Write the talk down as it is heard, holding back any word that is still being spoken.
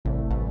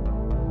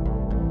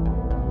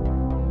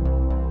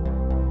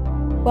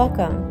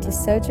Welcome to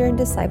Sojourn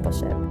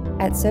Discipleship.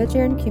 At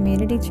Sojourn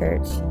Community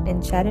Church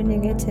in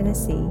Chattanooga,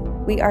 Tennessee,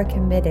 we are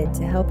committed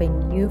to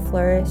helping you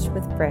flourish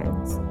with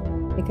friends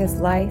because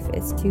life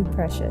is too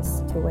precious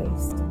to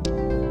waste.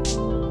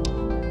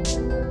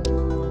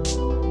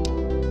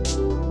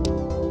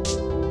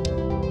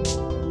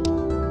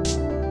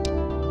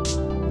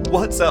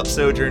 What's up,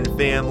 Sojourn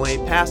family?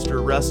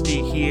 Pastor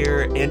Rusty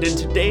here, and in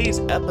today's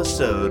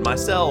episode,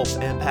 myself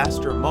and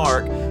Pastor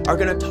Mark are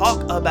going to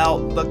talk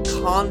about the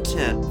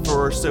content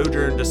for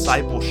Sojourn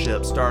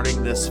Discipleship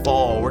starting this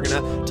fall. We're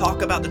going to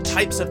talk about the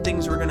types of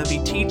things we're going to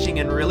be teaching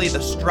and really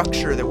the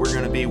structure that we're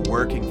going to be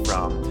working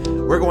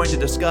from. We're going to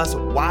discuss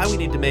why we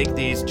need to make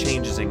these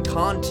changes in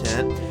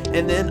content,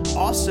 and then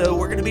also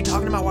we're going to be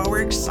talking about why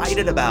we're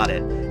excited about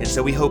it. And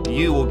so we hope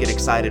you will get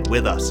excited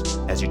with us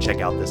as you check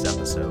out this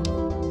episode.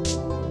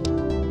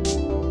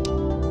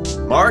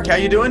 Mark, how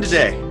you doing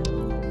today?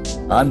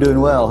 I'm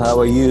doing well. How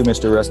are you,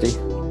 Mr. Rusty?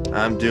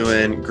 I'm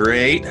doing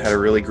great. Had a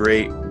really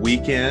great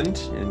weekend.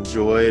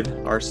 Enjoyed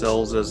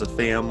ourselves as a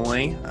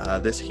family.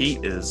 This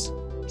heat is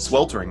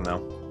sweltering,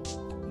 though.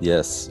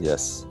 Yes.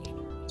 It's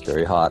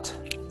very hot.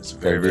 It's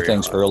very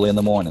Everything's hot. Early in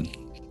the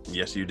morning.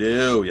 Yes, you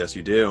do.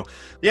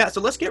 Yeah,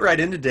 so let's get right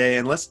in today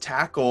and let's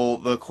tackle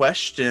the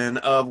question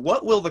of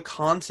what will the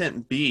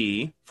content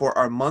be for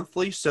our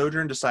monthly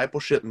Sojourn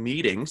Discipleship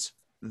meetings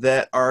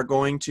that are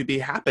going to be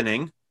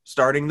happening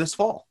starting this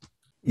fall.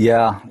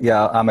 Yeah,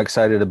 I'm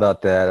excited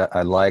about that.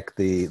 I like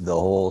the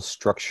whole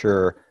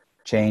structure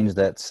change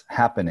that's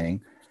happening,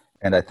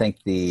 and I think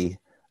the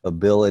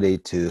ability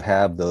to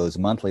have those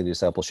monthly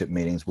discipleship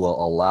meetings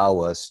will allow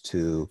us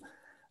to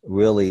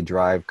really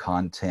drive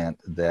content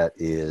that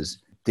is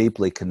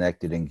deeply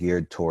connected and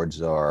geared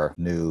towards our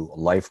new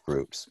life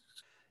groups.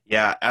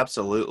 Yeah,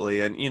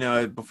 absolutely.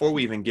 And, before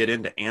we even get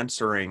into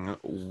answering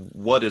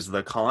what is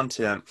the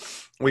content,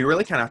 we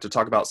really kind of have to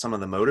talk about some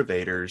of the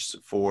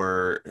motivators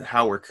for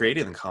how we're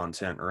creating the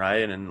content,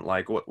 right? And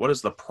like, what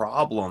is the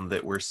problem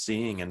that we're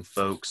seeing in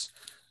folks'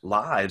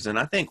 lives? And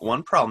I think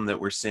one problem that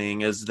we're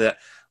seeing is that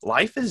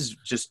life is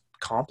just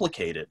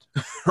complicated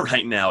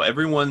right now.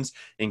 Everyone's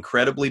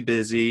incredibly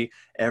busy.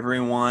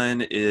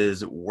 Everyone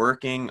is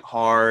working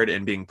hard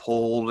and being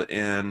pulled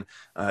in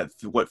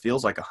what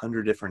feels like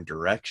 100 different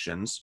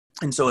directions.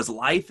 And so as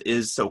life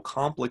is so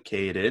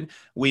complicated,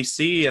 we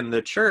see in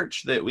the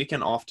church that we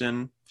can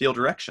often feel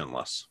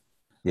directionless.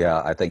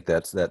 Yeah, I think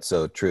that's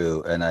so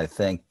true. And I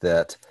think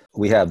that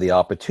we have the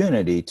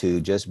opportunity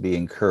to just be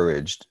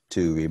encouraged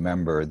to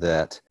remember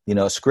that,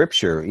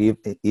 Scripture,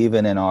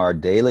 even in our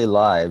daily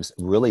lives,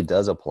 really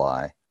does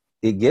apply.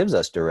 It gives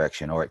us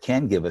direction, or it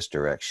can give us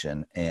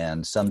direction.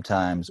 And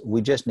sometimes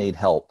we just need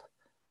help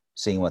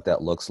seeing what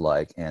that looks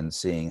like and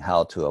seeing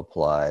how to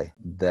apply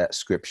that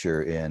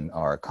Scripture in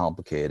our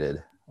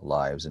complicated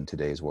lives in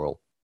today's world.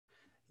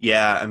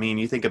 Yeah, I mean,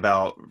 you think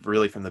about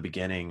really from the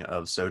beginning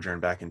of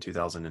Sojourn back in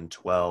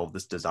 2012,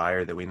 this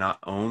desire that we not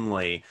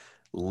only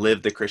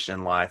live the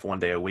Christian life one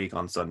day a week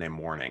on Sunday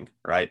morning,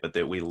 right? But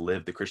that we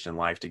live the Christian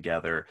life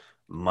together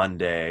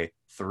Monday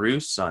through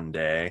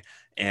Sunday.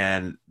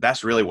 And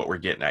that's really what we're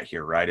getting at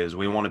here, right? Is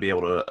we want to be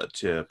able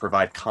to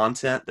provide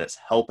content that's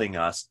helping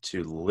us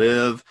to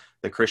live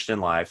the Christian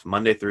life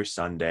Monday through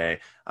Sunday,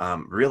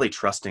 really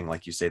trusting,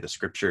 like you say, the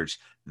Scriptures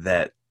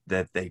that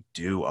they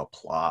do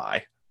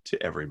apply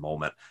to every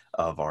moment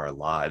of our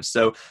lives.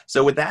 So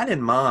with that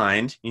in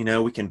mind,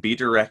 we can be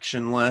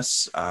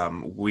directionless.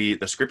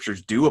 The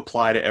Scriptures do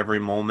apply to every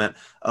moment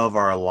of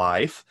our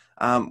life.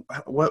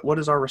 What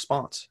is our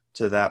response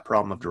to that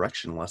problem of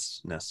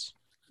directionlessness?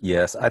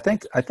 Yes, I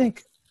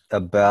think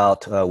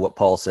about what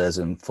Paul says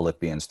in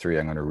Philippians 3.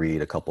 I'm going to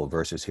read a couple of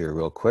verses here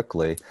real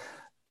quickly.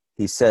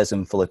 He says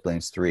in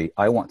Philippians 3,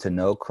 I want to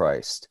know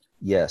Christ,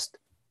 yes,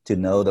 to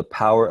know the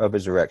power of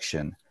his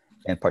resurrection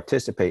and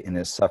participate in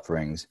his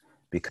sufferings,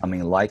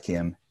 becoming like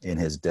him in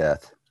his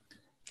death.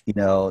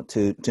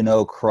 To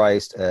know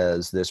Christ,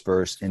 as this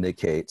verse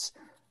indicates,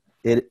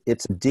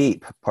 it's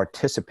deep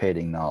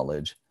participating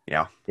knowledge.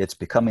 Yeah. It's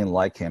becoming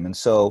like him. And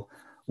so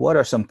what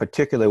are some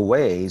particular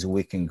ways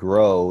we can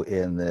grow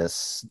in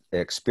this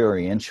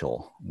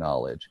experiential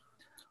knowledge?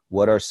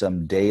 What are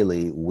some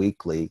daily,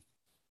 weekly,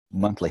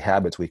 monthly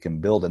habits we can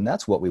build? And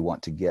that's what we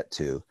want to get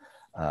to.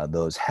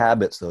 Those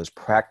habits, those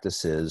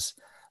practices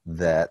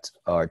that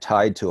are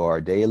tied to our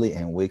daily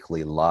and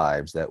weekly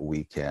lives that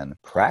we can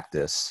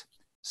practice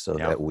so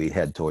that we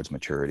head towards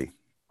maturity.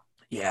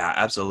 Yeah,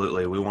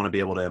 absolutely. We want to be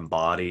able to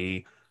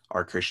embody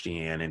our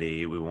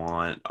Christianity. We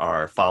want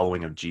our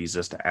following of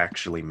Jesus to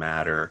actually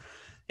matter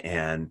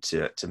and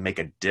to make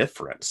a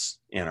difference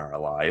in our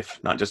life,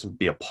 not just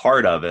be a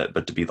part of it,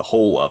 but to be the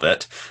whole of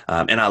it.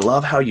 And I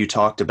love how you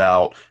talked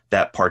about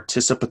that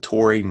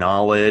participatory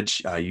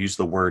knowledge, use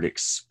the word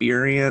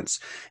experience.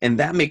 And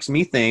that makes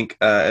me think,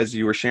 as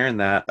you were sharing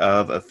that,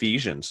 of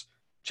Ephesians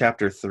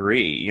chapter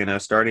 3,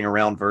 starting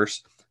around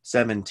verse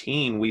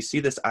 17, we see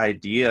this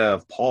idea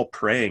of Paul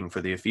praying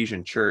for the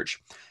Ephesian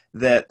church,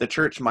 that the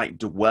church might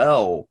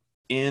dwell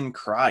in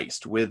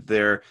Christ with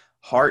their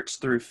hearts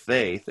through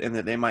faith, and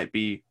that they might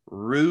be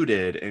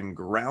rooted and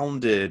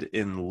grounded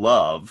in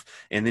love.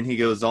 And then he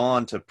goes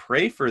on to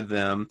pray for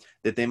them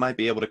that they might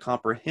be able to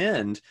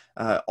comprehend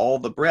all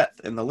the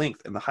breadth and the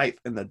length and the height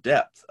and the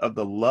depth of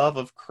the love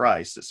of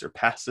Christ that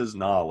surpasses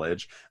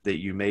knowledge, that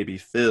you may be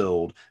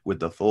filled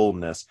with the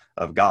fullness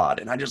of God.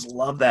 And I just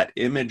love that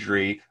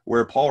imagery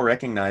where Paul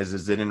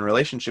recognizes that in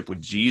relationship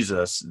with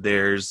Jesus,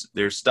 there's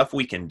stuff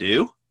we can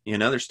do.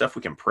 There's stuff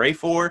we can pray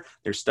for.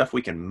 There's stuff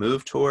we can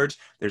move towards.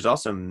 There's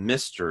also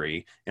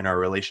mystery in our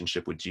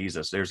relationship with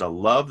Jesus. There's a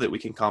love that we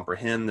can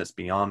comprehend that's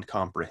beyond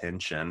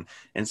comprehension.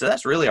 And so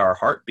that's really our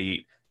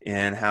heartbeat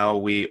in how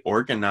we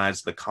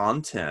organize the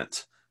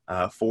content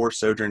for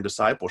Sojourn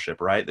Discipleship,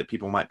 right? That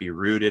people might be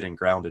rooted and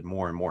grounded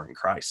more and more in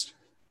Christ.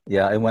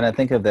 Yeah, and when I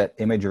think of that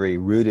imagery,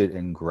 rooted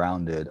and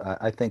grounded,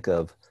 I think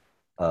of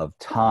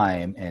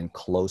time and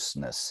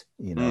closeness.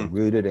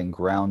 Rooted and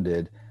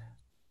grounded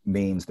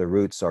means the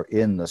roots are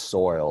in the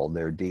soil.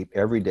 They're deep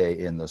every day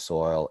in the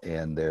soil,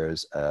 and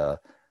there's a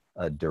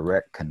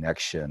direct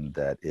connection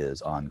that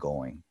is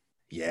ongoing.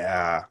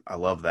 Yeah, I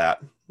love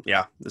that.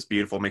 Yeah, that's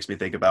beautiful. It makes me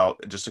think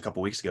about just a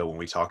couple weeks ago when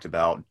we talked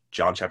about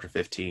John chapter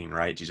 15,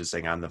 right? Jesus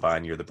saying, I'm the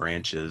vine, you're the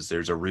branches.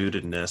 There's a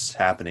rootedness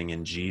happening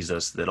in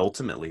Jesus that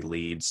ultimately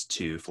leads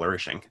to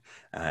flourishing.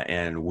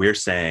 And we're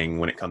saying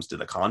when it comes to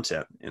the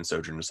content in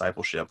Sojourn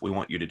Discipleship, we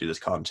want you to do this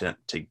content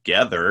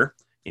together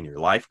in your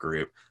life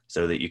group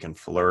so that you can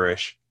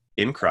flourish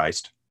in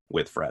Christ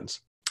with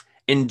friends.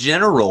 In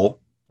general,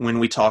 when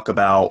we talk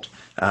about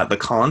the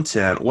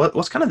content,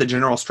 what's kind of the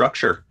general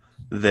structure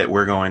that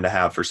we're going to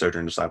have for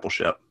Sojourn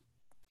Discipleship?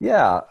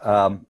 Yeah,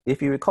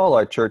 if you recall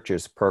our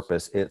church's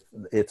purpose,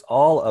 it's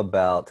all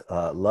about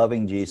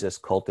loving Jesus,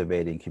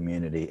 cultivating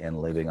community,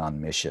 and living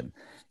on mission.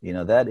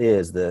 That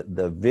is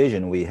the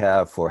vision we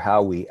have for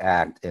how we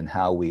act and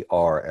how we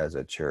are as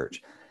a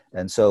church.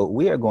 And so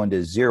we are going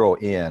to zero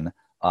in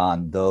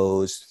on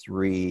those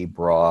three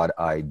broad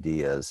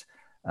ideas.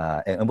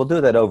 And we'll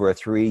do that over a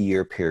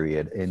 3-year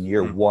period. In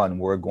year one,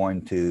 we're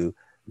going to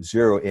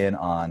zero in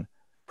on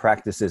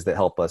practices that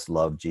help us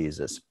love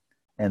Jesus.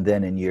 And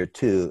then in year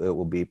 2, it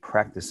will be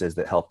practices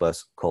that help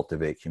us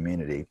cultivate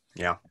community.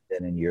 Yeah.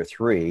 And in year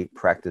 3,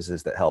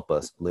 practices that help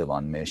us live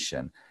on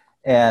mission.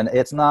 And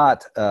it's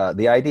not,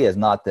 the idea is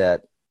not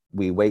that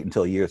we wait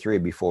until year 3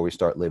 before we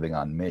start living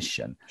on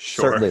mission.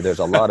 Sure. Certainly there's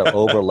a lot of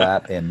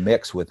overlap and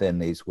mix within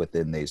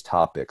these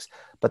topics,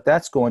 but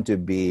that's going to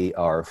be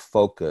our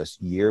focus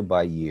year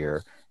by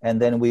year.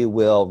 And then we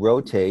will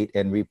rotate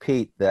and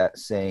repeat that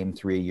same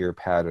 3-year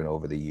pattern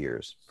over the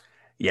years.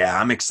 Yeah,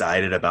 I'm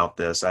excited about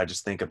this. I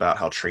just think about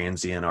how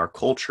transient our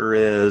culture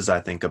is.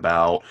 I think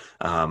about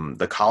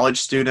the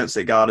college students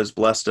that God has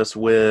blessed us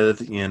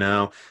with,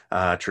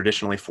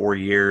 traditionally 4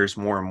 years,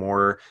 more and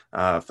more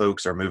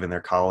folks are moving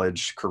their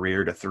college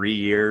career to 3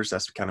 years.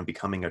 That's kind of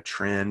becoming a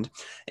trend.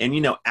 And,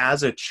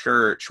 as a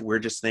church, we're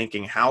just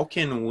thinking, how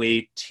can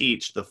we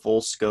teach the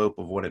full scope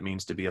of what it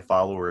means to be a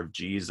follower of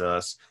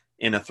Jesus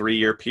in a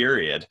 3-year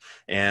period?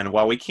 And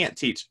while we can't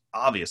teach,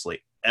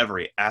 obviously,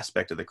 every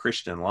aspect of the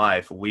Christian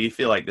life, we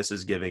feel like this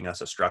is giving us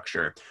a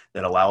structure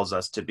that allows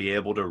us to be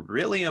able to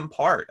really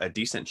impart a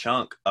decent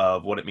chunk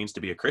of what it means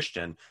to be a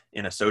Christian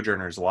in a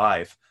sojourner's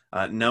life,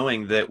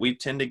 knowing that we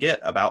tend to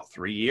get about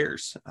 3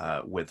 years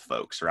with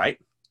folks, right?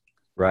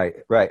 Right.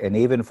 And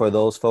even for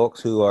those folks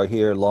who are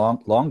here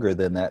longer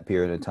than that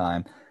period of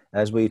time,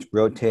 as we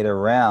rotate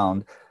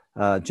around,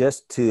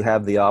 just to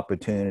have the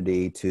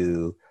opportunity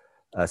to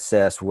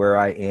assess where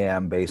I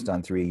am based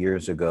on 3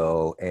 years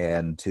ago,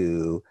 and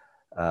to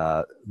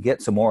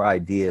get some more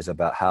ideas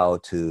about how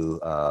to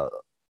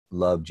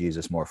love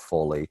Jesus more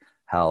fully,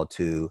 how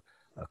to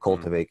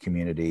cultivate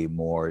community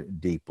more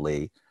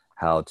deeply,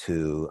 how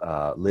to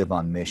live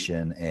on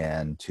mission,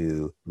 and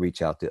to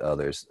reach out to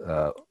others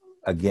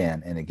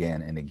again and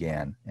again and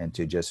again, and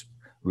to just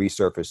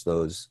resurface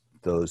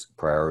those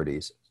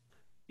priorities.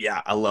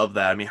 Yeah, I love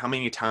that. I mean, how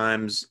many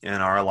times in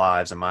our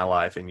lives, in my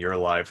life, in your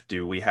life,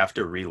 do we have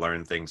to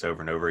relearn things over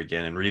and over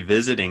again? And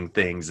revisiting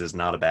things is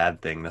not a bad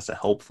thing. That's a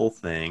helpful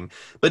thing.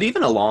 But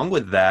even along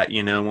with that,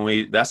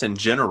 that's in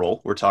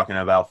general, we're talking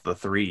about the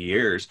 3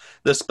 years.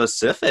 The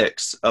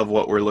specifics of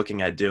what we're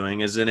looking at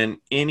doing is that in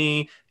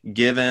any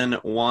given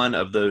one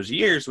of those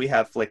years, we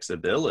have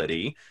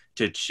flexibility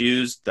to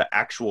choose the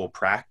actual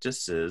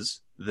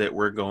practices that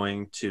we're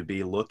going to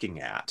be looking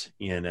at,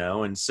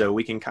 and so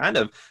we can kind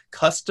of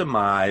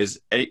customize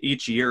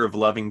each year of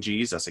loving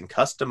Jesus, and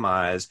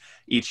customize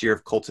each year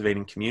of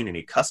cultivating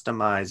community,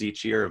 customize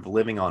each year of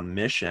living on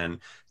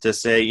mission to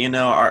say,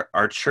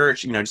 our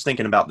church, just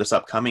thinking about this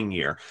upcoming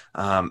year,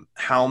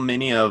 how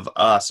many of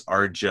us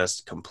are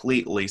just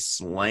completely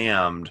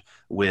slammed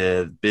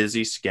with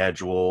busy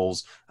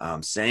schedules,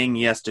 saying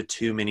yes to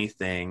too many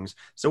things.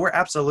 So we're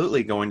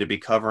absolutely going to be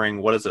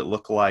covering what does it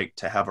look like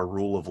to have a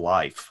rule of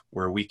life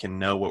where we can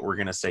know what we're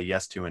going to say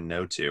yes to and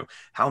no to.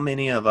 How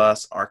many of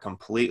us are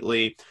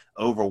completely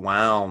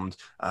overwhelmed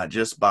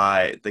just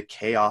by the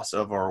chaos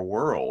of our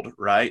world,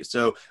 right?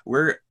 So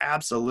we're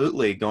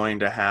absolutely going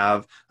to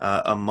have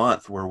a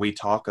month where we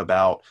talk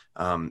about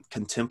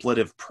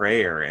contemplative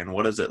prayer, and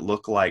what does it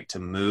look like to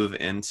move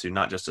into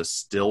not just a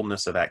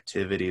stillness of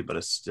activity, but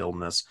a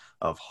stillness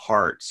of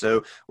heart.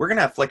 So we're going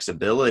to have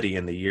flexibility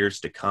in the years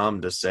to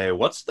come to say,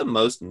 what's the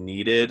most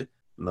needed,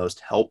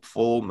 most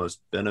helpful,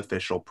 most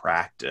beneficial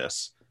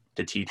practice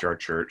to teach our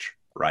church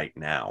right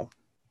now?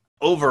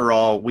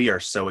 Overall, we are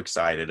so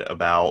excited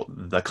about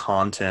the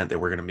content that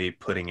we're going to be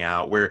putting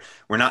out. We're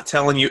not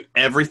telling you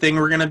everything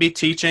we're going to be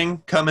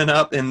teaching coming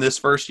up in this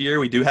first year.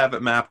 We do have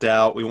it mapped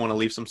out. We want to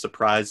leave some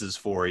surprises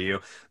for you,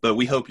 but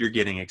we hope you're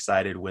getting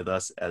excited with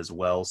us as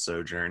well,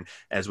 Sojourn,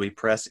 as we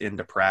press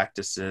into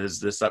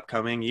practices this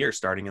upcoming year,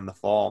 starting in the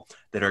fall,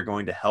 that are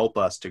going to help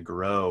us to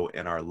grow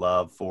in our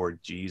love for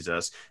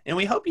Jesus. And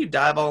we hope you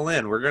dive all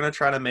in. We're going to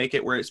try to make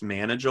it where it's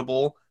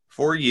manageable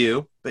for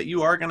you, but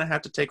you are going to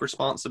have to take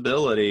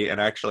responsibility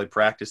and actually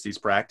practice these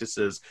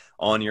practices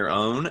on your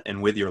own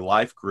and with your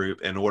life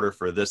group in order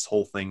for this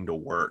whole thing to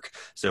work.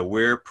 So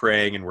we're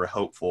praying and we're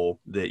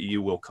hopeful that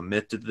you will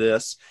commit to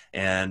this.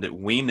 And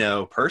we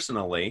know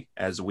personally,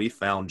 as we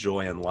found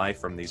joy in life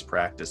from these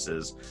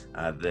practices,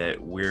 that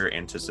we're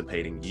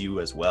anticipating you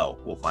as well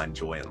will find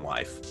joy in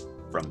life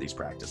from these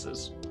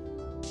practices.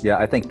 Yeah,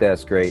 I think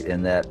that's great.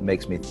 And that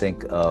makes me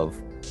think of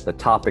the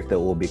topic that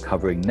we'll be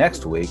covering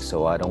next week,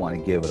 so I don't want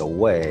to give it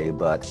away,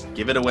 but...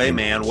 Give it away,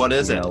 man. What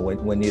is it?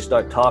 When you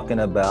start talking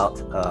about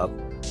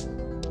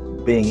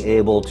being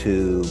able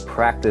to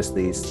practice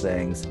these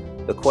things,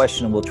 the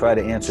question we'll try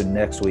to answer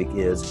next week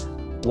is,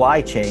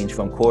 why change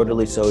from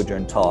quarterly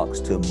Sojourn Talks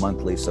to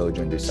monthly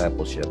Sojourn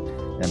Discipleship?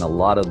 And a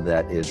lot of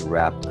that is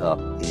wrapped up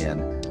in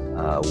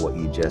what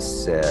you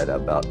just said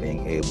about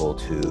being able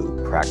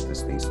to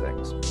practice these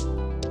things.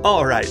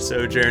 All right,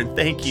 Sojourn,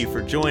 thank you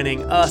for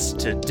joining us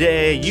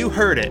today. You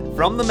heard it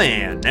from the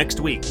man. Next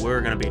week, we're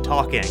going to be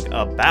talking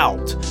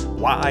about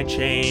why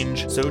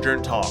change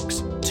Sojourn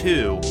Talks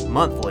to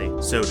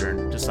monthly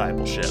Sojourn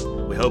Discipleship.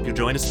 We hope you'll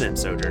join us then,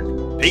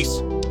 Sojourn.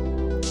 Peace.